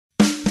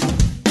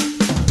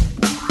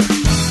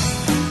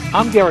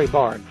I'm Gary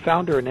Bard,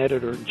 founder and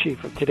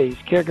editor-in-chief of today's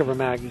Caregiver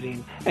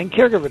magazine and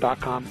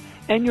Caregiver.com,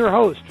 and your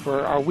host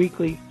for our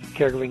weekly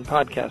caregiving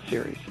podcast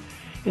series.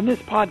 In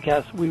this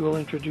podcast, we will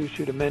introduce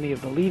you to many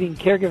of the leading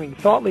caregiving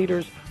thought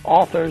leaders,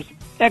 authors,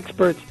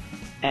 experts,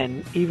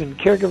 and even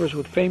caregivers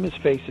with famous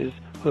faces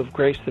who have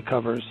graced the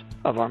covers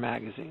of our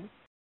magazine.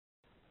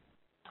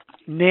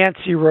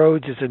 Nancy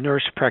Rhodes is a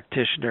nurse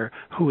practitioner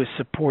who has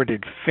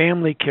supported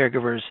family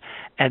caregivers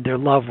and their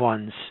loved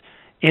ones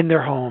in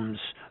their homes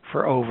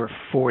for over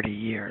 40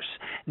 years.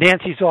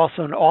 Nancy's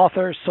also an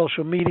author,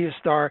 social media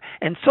star,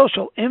 and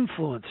social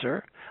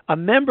influencer, a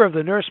member of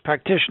the Nurse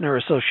Practitioner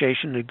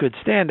Association in good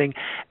standing,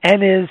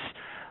 and is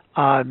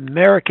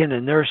American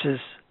Nurses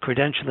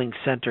Credentialing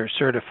Center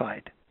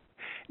certified.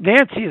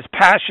 Nancy is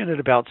passionate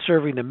about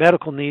serving the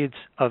medical needs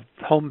of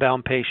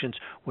homebound patients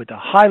with a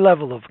high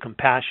level of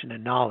compassion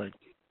and knowledge.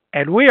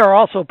 And we are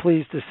also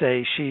pleased to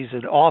say she's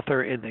an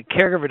author in the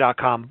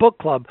Caregiver.com book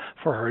club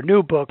for her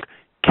new book,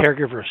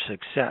 Caregiver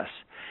Success.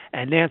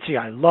 And Nancy,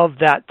 I love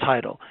that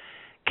title.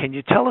 Can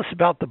you tell us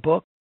about the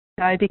book?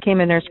 I became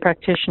a nurse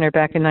practitioner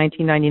back in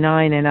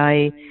 1999, and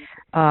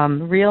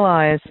I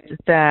realized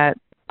that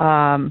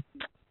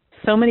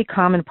so many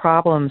common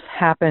problems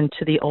happen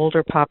to the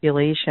older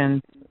population,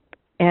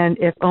 and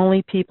if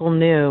only people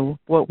knew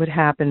what would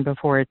happen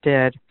before it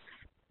did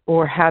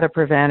or how to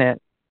prevent it,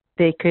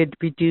 they could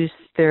reduce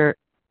the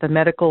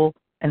medical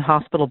and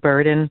hospital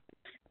burden.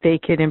 They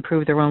could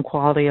improve their own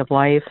quality of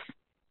life.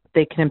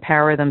 They can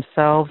empower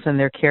themselves and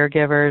their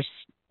caregivers,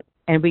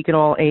 and we can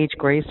all age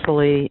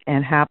gracefully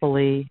and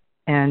happily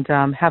and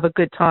have a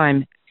good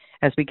time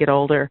as we get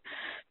older.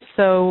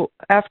 So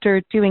after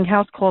doing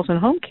house calls and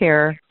home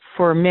care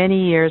for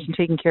many years and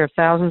taking care of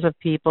thousands of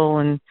people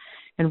and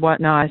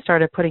whatnot, I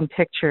started putting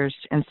pictures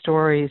and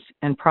stories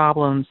and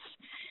problems,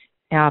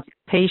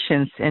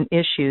 patients and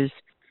issues,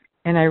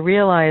 and I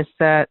realized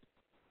that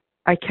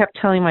I kept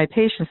telling my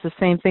patients the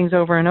same things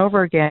over and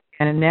over again,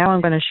 and now I'm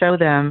going to show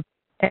them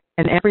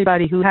and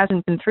everybody who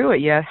hasn't been through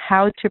it yet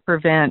how to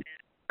prevent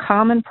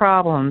common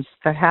problems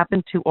that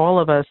happen to all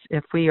of us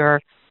if we are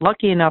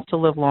lucky enough to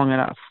live long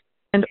enough.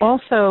 And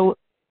also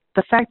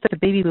the fact that the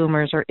baby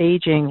boomers are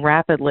aging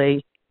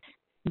rapidly.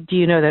 Do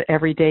you know that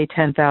every day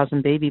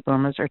 10,000 baby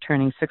boomers are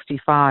turning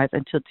 65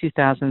 until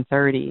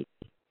 2030?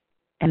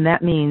 And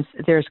that means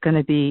there's going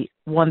to be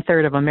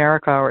 1/3 of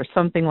America or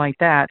something like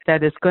that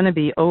is going to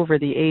be over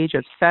the age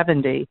of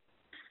 70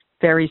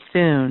 very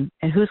soon.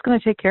 And who's going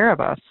to take care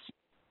of us?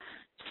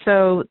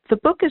 So the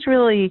book is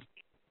really,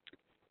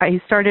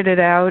 I started it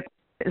out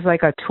as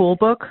like a tool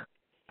book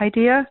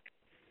idea.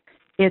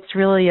 It's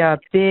really a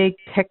big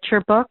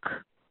picture book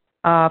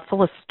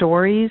full of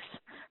stories.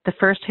 The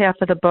first half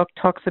of the book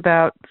talks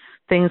about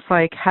things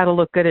like how to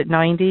look good at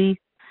 90.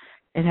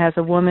 It has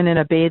a woman in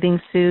a bathing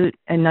suit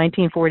in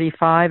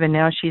 1945, and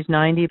now she's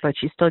 90, but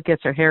she still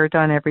gets her hair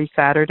done every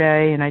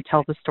Saturday, and I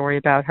tell the story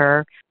about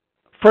her.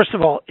 First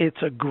of all,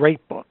 it's a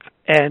great book,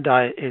 and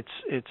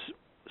it's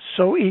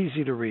so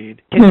easy to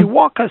read. Can you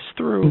walk us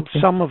through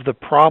some of the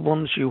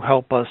problems you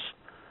help us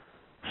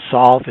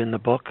solve in the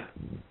book?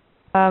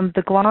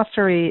 The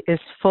glossary is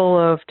full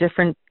of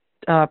different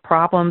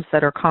problems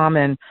that are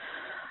common.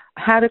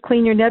 How to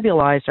clean your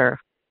nebulizer,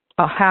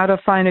 how to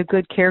find a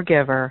good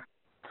caregiver,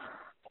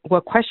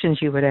 what questions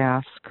you would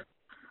ask,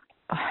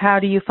 how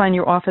do you find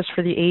your office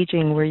for the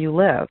aging where you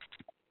live,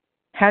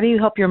 how do you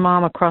help your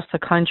mom across the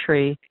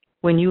country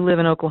when you live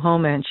in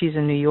Oklahoma and she's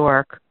in New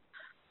York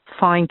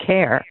find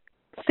care.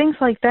 Things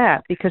like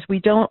that, because we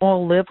don't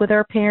all live with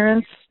our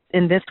parents.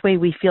 In this way,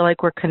 we feel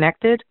like we're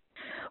connected.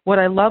 What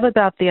I love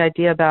about the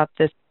idea about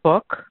this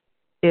book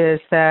is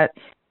that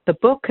the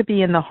book could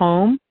be in the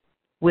home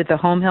with a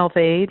home health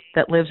aide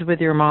that lives with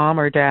your mom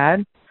or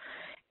dad,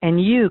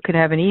 and you could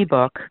have an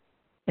ebook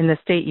in the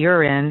state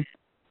you're in,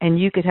 and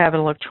you could have it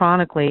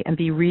electronically and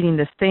be reading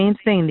the same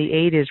thing the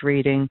aide is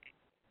reading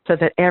so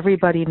that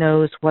everybody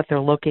knows what they're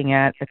looking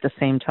at the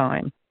same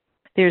time.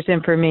 There's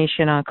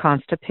information on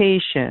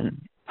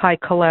constipation, high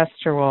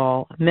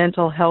cholesterol,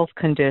 mental health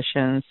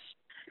conditions,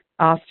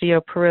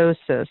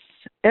 osteoporosis,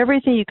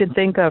 everything you can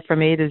think of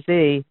from A to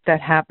Z that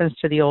happens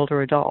to the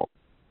older adult.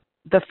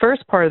 The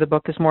first part of the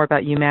book is more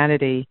about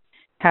humanity,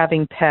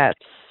 having pets,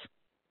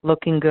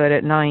 looking good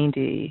at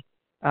 90,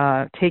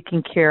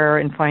 taking care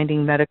and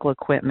finding medical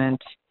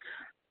equipment.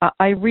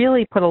 I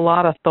really put a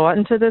lot of thought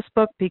into this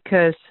book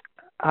because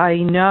I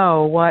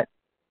know what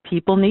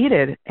people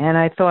needed, and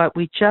I thought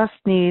we just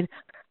need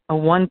a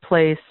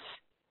one-place,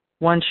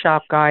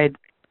 one-shop guide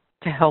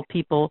to help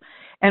people.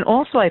 And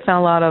also I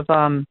found a lot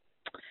of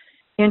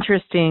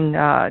interesting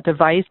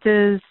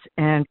devices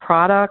and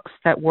products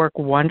that work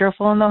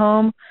wonderful in the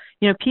home.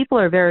 You know, people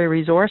are very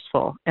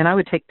resourceful, and I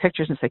would take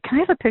pictures and say, can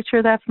I have a picture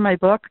of that for my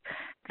book?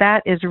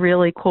 That is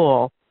really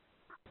cool.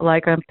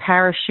 Like a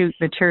parachute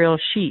material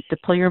sheet to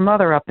pull your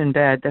mother up in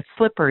bed that's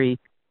slippery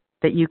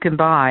that you can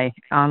buy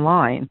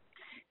online.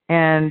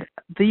 And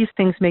these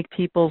things make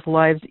people's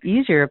lives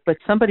easier, but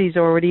somebody's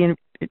already,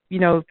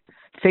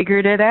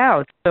 figured it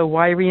out. So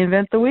why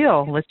reinvent the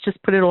wheel? Let's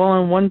just put it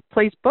all in one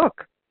place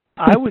book.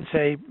 I would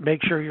say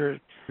make sure you're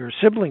Your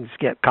siblings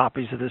get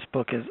copies of this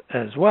book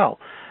as well.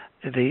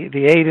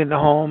 The aid in the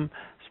home,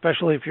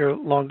 especially if you're a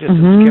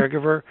long-distance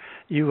caregiver,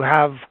 you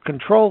have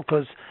control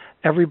because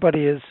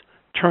everybody is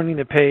turning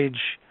the page,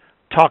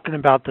 talking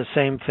about the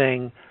same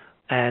thing,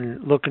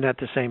 and looking at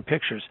the same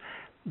pictures.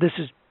 This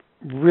is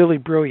really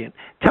brilliant.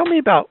 Tell me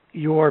about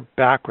your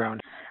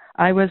background.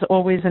 I was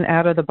always an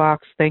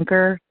out-of-the-box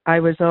thinker. I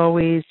was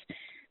always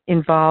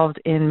involved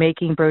in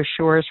making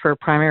brochures for a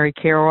primary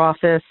care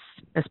office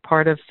as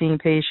part of seeing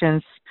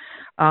patients.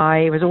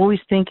 I was always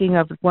thinking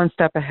of one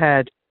step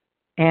ahead,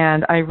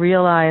 and I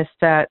realized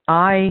that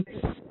I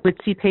would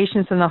see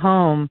patients in the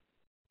home,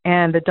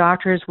 and the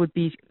doctors would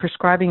be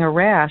prescribing a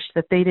rash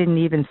that they didn't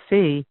even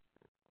see,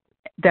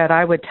 that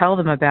I would tell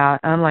them about.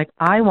 And I'm like,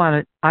 I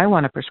want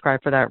to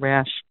prescribe for that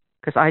rash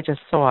because I just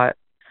saw it.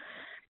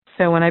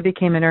 So when I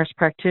became a nurse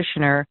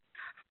practitioner,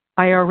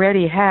 I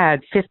already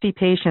had 50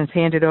 patients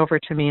handed over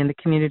to me in the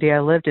community I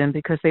lived in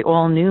because they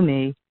all knew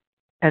me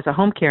as a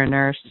home care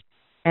nurse,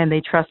 and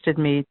they trusted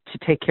me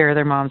to take care of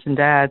their moms and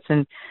dads.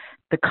 And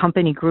the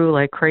company grew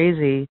like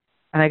crazy,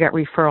 and I got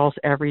referrals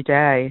every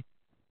day.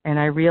 And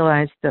I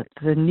realized that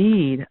the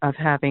need of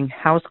having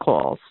house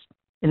calls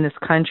in this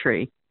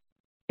country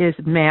is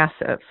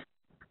massive.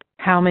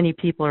 How many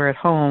people are at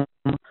home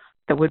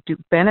that would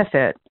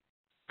benefit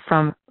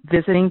from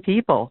visiting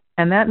people?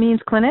 And that means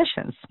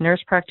clinicians,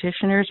 nurse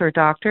practitioners or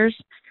doctors,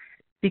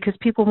 because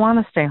people want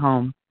to stay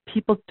home.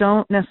 People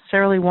don't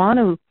necessarily want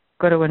to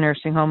go to a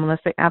nursing home unless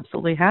they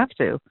absolutely have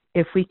to.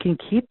 If we can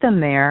keep them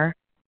there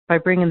by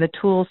bringing the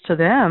tools to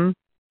them,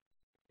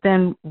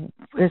 then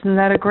isn't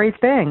that a great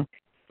thing?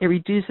 It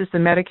reduces the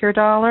Medicare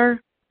dollar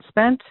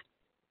spent.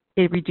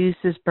 It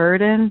reduces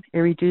burden. It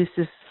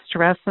reduces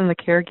stress on the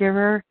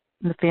caregiver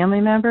and the family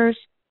members.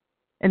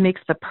 It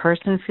makes the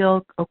person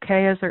feel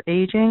okay as they're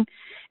aging.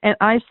 And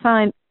I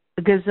signed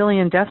a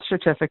gazillion death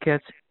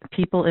certificates,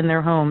 people in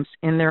their homes,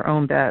 in their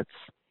own beds.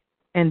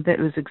 And that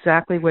was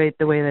exactly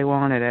the way they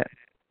wanted it.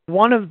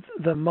 One of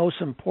the most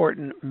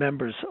important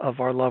members of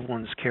our loved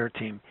ones care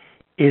team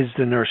is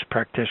the nurse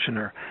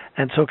practitioner.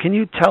 And so can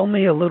you tell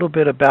me a little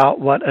bit about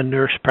what a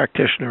nurse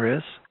practitioner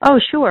is? Oh,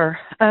 sure.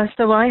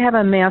 So I have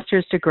a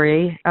master's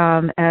degree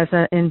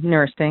in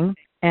nursing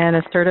and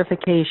a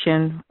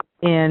certification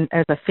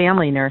as a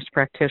family nurse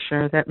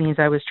practitioner. That means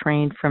I was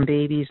trained from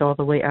babies all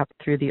the way up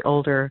through the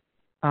older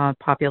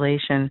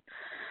population.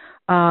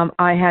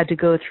 I had to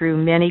go through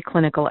many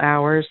clinical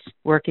hours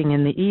working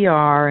in the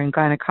ER and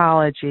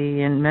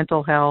gynecology and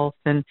mental health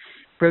and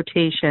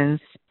rotations.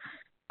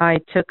 I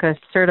took a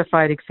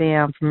certified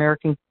exam from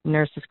American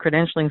Nurses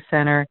Credentialing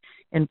Center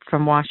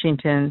from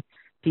Washington,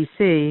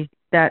 D.C.,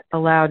 that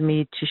allowed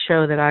me to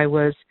show that I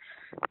was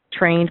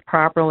trained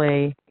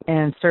properly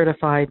and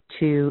certified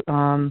to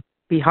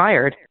be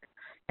hired.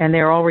 And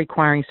they're all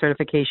requiring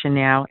certification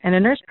now. And a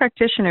nurse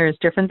practitioner is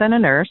different than a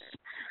nurse.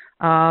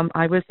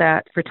 I was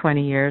that for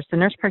 20 years. The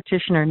nurse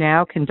practitioner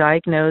now can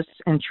diagnose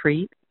and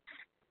treat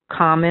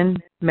common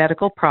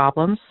medical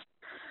problems.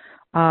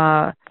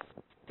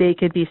 They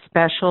could be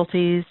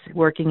specialties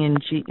working in,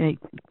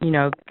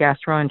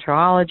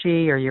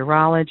 gastroenterology or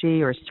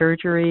urology or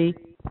surgery.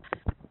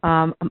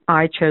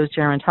 I chose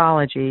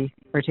gerontology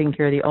for taking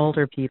care of the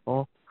older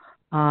people.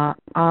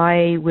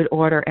 I would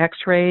order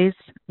x-rays.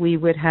 We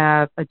would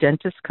have a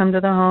dentist come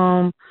to the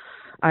home.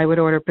 I would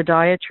order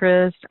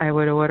podiatrists. I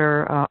would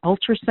order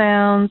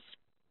ultrasounds.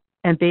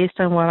 And based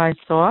on what I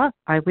saw,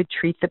 I would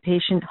treat the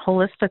patient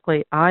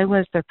holistically. I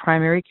was their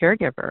primary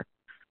caregiver.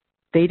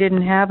 They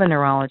didn't have a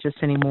neurologist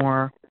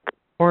anymore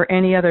or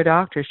any other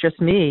doctors, just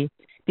me,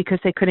 because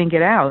they couldn't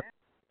get out.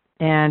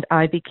 And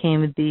I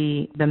became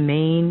the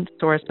main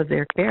source of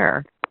their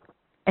care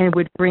and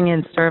would bring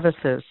in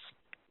services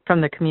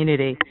from the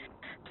community.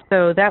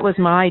 So that was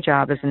my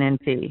job as an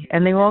NP.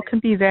 And they all can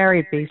be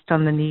varied based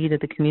on the need of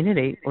the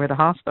community or the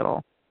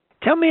hospital.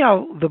 Tell me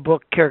how the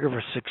book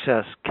Caregiver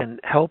Success can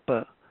help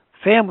a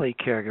family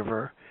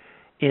caregiver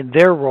in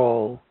their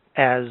role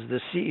as the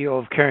CEO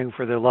of caring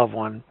for their loved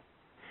one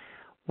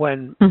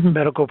when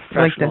medical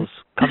professionals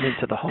come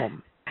into the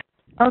home.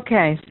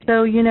 Okay,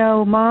 so,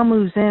 mom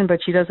moves in, but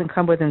she doesn't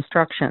come with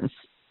instructions.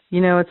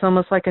 It's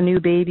almost like a new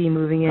baby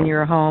moving in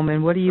your home,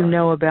 and what do you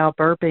know about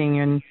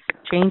burping and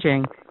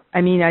changing?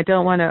 I mean, I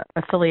don't want to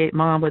affiliate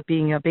mom with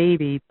being a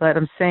baby, but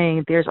I'm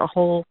saying there's a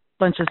whole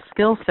bunch of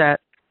skill set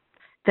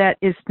that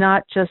is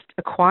not just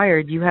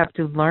acquired. You have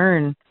to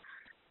learn,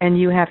 and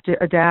you have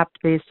to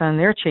adapt based on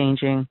their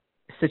changing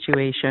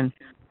situation.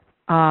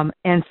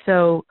 And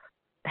so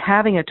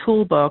having a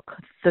tool book,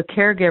 the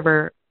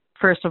caregiver,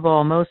 first of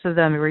all, most of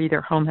them are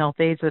either home health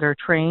aides that are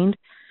trained,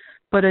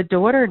 but a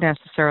daughter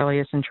necessarily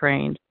isn't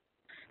trained.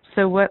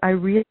 So what I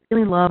really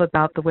love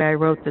about the way I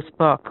wrote this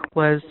book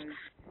was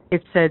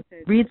it said,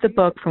 read the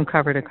book from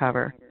cover to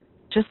cover.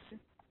 Just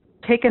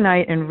take a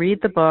night and read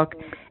the book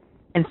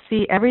and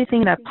see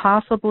everything that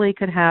possibly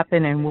could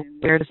happen and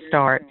where to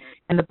start.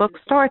 And the book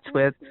starts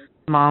with,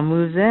 mom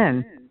moves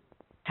in.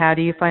 How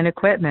do you find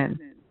equipment?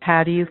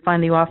 How do you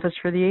find the office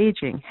for the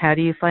aging? How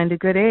do you find a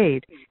good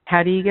aide?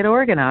 How do you get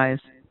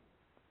organized?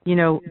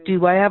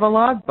 Do I have a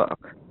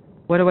logbook?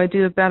 What do I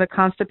do about a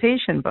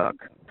constipation book?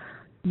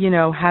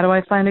 How do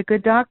I find a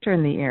good doctor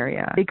in the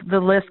area? The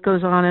list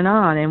goes on.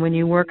 And when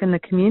you work in the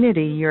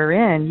community you're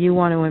in, you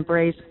want to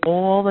embrace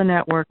all the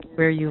networks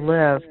where you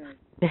live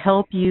to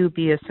help you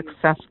be a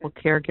successful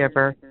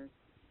caregiver.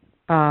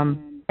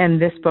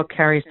 And this book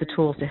carries the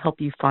tools to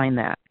help you find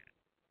that.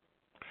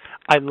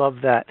 I love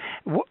that.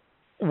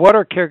 What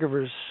are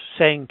caregivers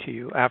saying to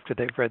you after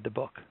they've read the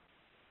book?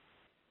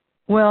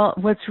 Well,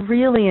 what's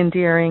really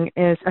endearing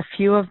is a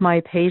few of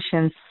my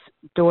patients'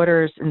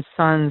 daughters and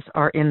sons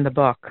are in the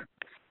book.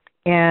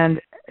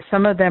 And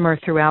some of them are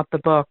throughout the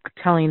book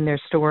telling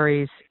their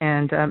stories,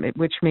 and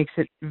which makes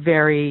it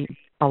very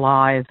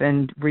alive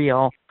and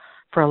real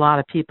for a lot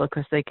of people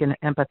because they can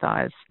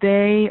empathize.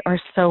 They are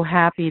so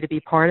happy to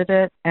be part of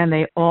it, and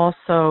they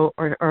also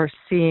are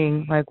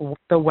seeing like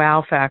the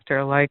wow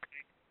factor. Like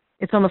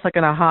it's almost like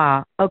an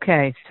aha.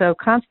 Okay, so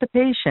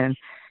constipation.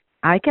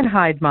 I can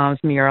hide Mom's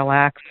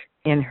Miralax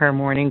in her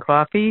morning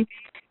coffee.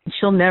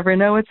 She'll never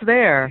know it's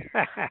there.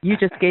 You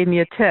just gave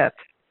me a tip.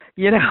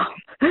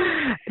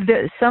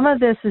 Some of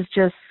this is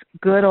just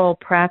good old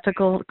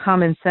practical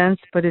common sense,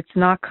 but it's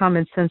not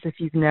common sense if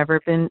you've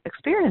never been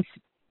experienced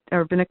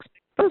or been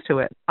exposed to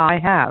it. I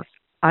have.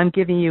 I'm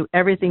giving you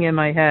everything in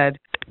my head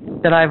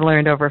that I've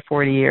learned over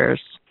 40 years.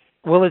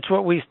 Well, it's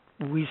what we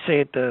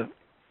say at the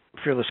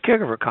Fearless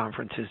Caregiver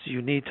Conference is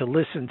you need to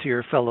listen to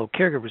your fellow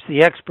caregivers.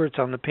 The experts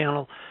on the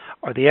panel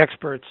are the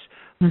experts,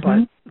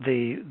 but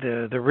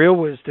the real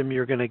wisdom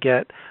you're going to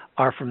get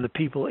are from the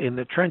people in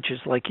the trenches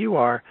like you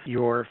are,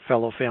 your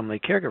fellow family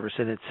caregivers.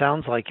 And it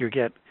sounds like you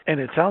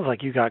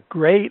got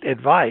great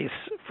advice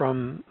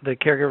from the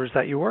caregivers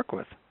that you work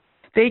with.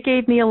 They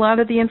gave me a lot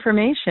of the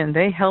information.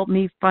 They helped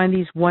me find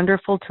these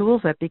wonderful tools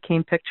that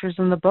became pictures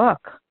in the book.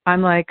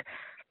 I'm like,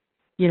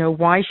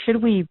 why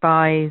should we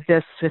buy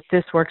this if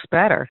this works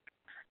better?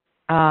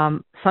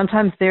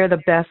 Sometimes they're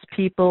the best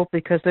people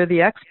because they're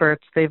the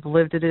experts. They've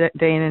lived it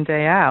day in and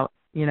day out,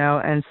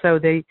 and so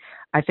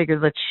I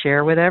figured let's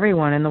share with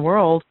everyone in the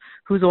world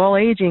who's all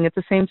aging at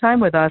the same time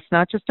with us,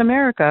 not just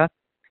America.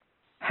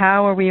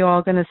 How are we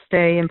all going to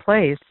stay in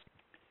place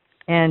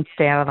and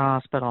stay out of the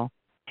hospital?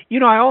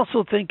 I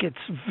also think it's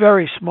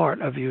very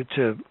smart of you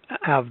to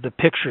have the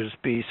pictures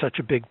be such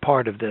a big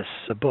part of this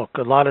book.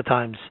 A lot of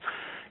times,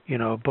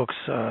 books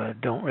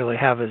don't really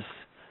have as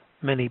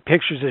many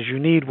pictures as you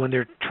need when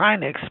they're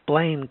trying to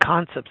explain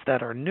concepts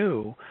that are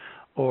new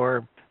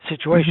or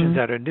situations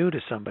that are new to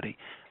somebody.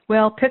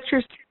 Well,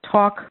 pictures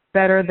talk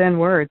better than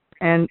words,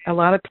 and a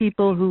lot of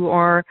people who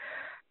are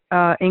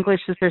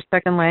English is their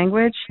second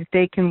language,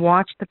 they can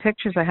watch the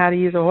pictures of how to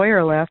use a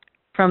Hoyer lift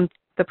from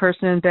the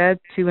person in bed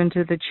to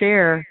into the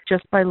chair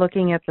just by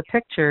looking at the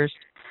pictures.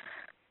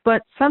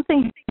 But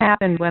something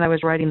happened when I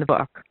was writing the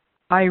book.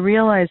 I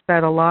realized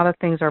that a lot of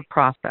things are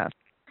processed.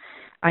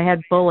 I had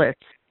bullets,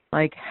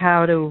 like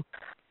how to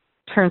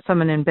turn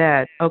someone in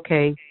bed.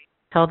 Okay,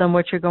 tell them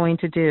what you're going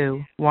to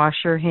do. Wash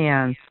your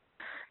hands, ...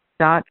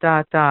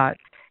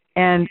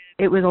 And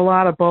it was a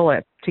lot of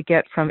bullets to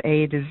get from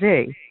A to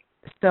Z.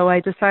 So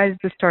I decided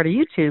to start a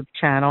YouTube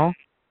channel,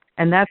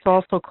 and that's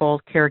also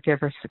called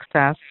Caregiver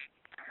Success.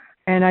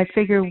 And I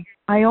figure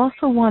I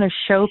also want to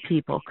show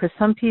people, because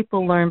some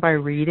people learn by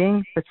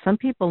reading, but some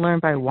people learn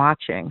by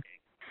watching.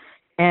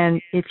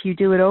 And if you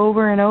do it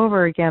over and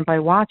over again by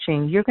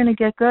watching, you're going to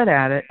get good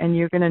at it, and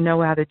you're going to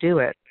know how to do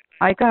it.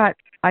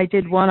 I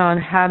did one on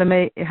how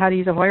to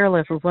use a Hoyer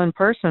lift with one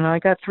person, and I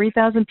got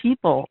 3,000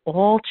 people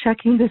all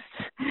checking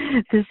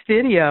this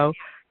video,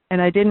 and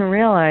I didn't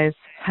realize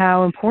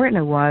how important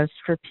it was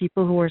for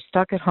people who are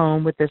stuck at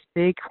home with this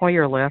big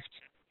Hoyer lift.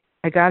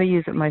 I got to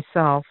use it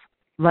myself.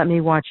 Let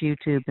me watch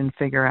YouTube and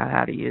figure out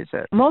how to use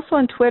it. I'm also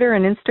on Twitter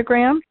and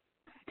Instagram,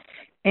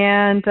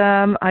 and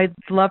I'd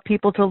love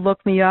people to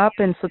look me up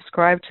and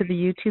subscribe to the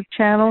YouTube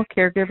channel,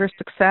 Caregiver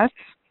Success.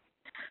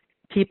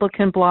 People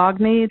can blog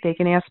me. They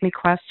can ask me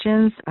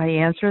questions. I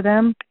answer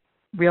them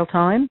real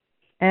time,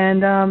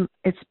 and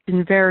it's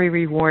been very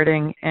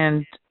rewarding,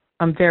 and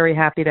I'm very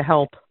happy to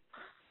help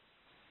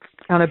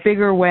on a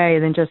bigger way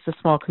than just a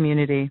small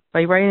community.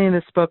 By writing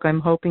this book, I'm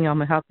hoping I'm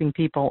helping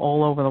people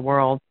all over the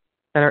world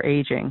that are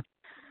aging.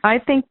 I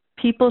think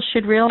people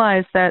should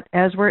realize that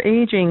as we're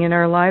aging and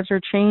our lives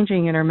are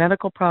changing and our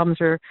medical problems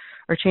are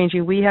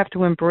changing, we have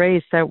to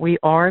embrace that we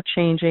are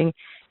changing,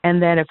 and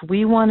that if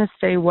we want to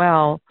stay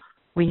well,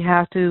 we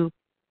have to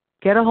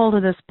get a hold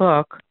of this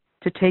book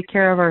to take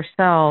care of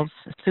ourselves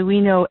so we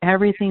know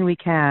everything we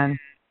can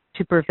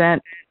to prevent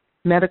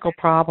medical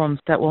problems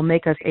that will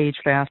make us age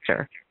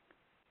faster.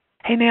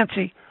 Hey,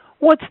 Nancy,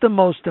 what's the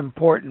most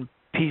important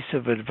piece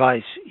of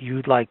advice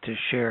you'd like to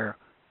share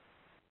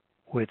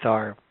with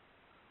our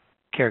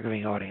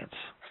caregiving audience?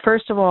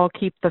 First of all,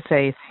 keep the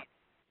faith.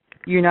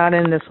 You're not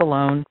in this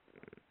alone.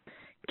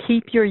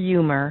 Keep your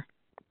humor.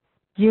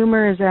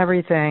 Humor is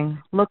everything.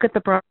 Look at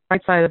the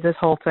bright side of this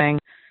whole thing.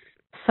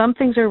 Some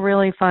things are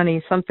really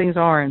funny, some things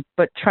aren't,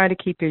 but try to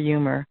keep your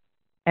humor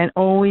and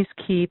always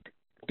keep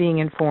being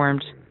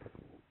informed.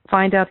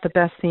 Find out the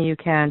best thing you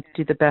can to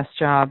do the best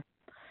job,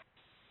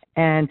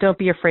 and don't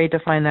be afraid to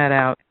find that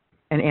out.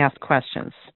 and ask questions.